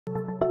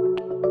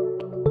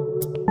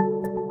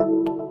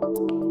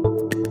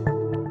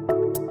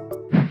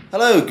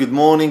Hello, good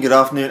morning, good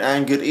afternoon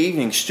and good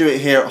evening. Stuart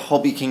here at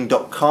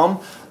HobbyKing.com.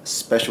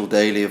 Special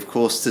daily of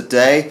course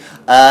today.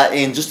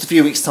 In just a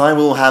few weeks time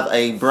we'll have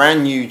a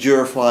brand new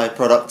Durafly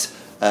product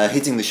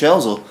hitting the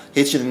shelves, or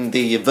hitting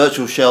the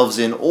virtual shelves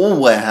in all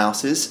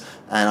warehouses,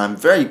 and I'm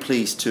very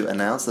pleased to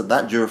announce that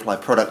that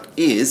Durafly product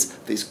is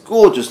this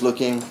gorgeous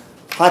looking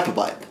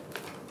HyperBipe.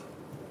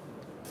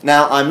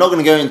 Now, I'm not going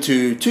to go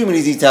into too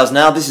many details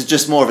now. This is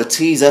just more of a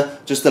teaser,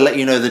 just to let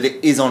you know that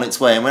it is on its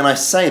way. And when I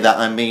say that,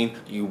 I mean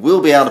you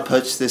will be able to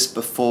purchase this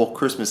before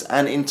Christmas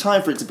and in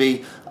time for it to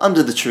be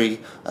under the tree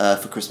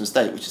for Christmas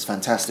Day, which is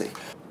fantastic.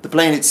 The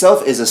plane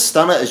itself is a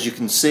stunner, as you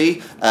can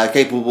see,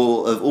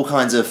 capable of all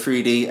kinds of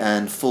 3D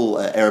and full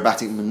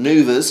aerobatic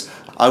maneuvers.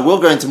 I will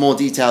go into more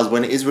details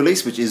when it is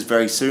released, which is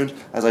very soon,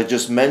 as I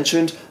just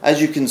mentioned.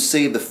 As you can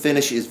see, the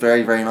finish is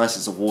very, very nice.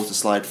 It's a water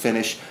slide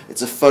finish.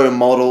 It's a foam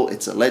model.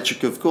 It's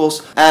electric, of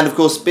course. And, of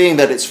course, being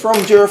that it's from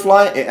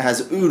Durafly, it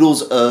has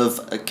oodles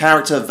of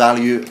character,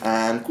 value,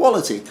 and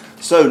quality.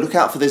 So look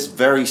out for this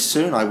very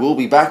soon. I will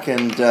be back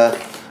and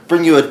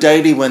bring you a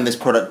daily when this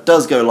product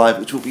does go live,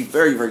 which will be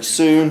very, very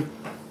soon.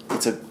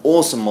 It's an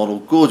awesome model,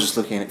 gorgeous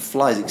looking, it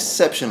flies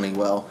exceptionally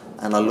well,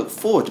 and I look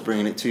forward to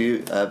bringing it to you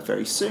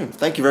very soon.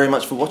 Thank you very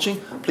much for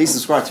watching. Please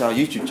subscribe to our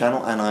YouTube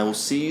channel, and I will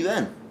see you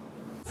then.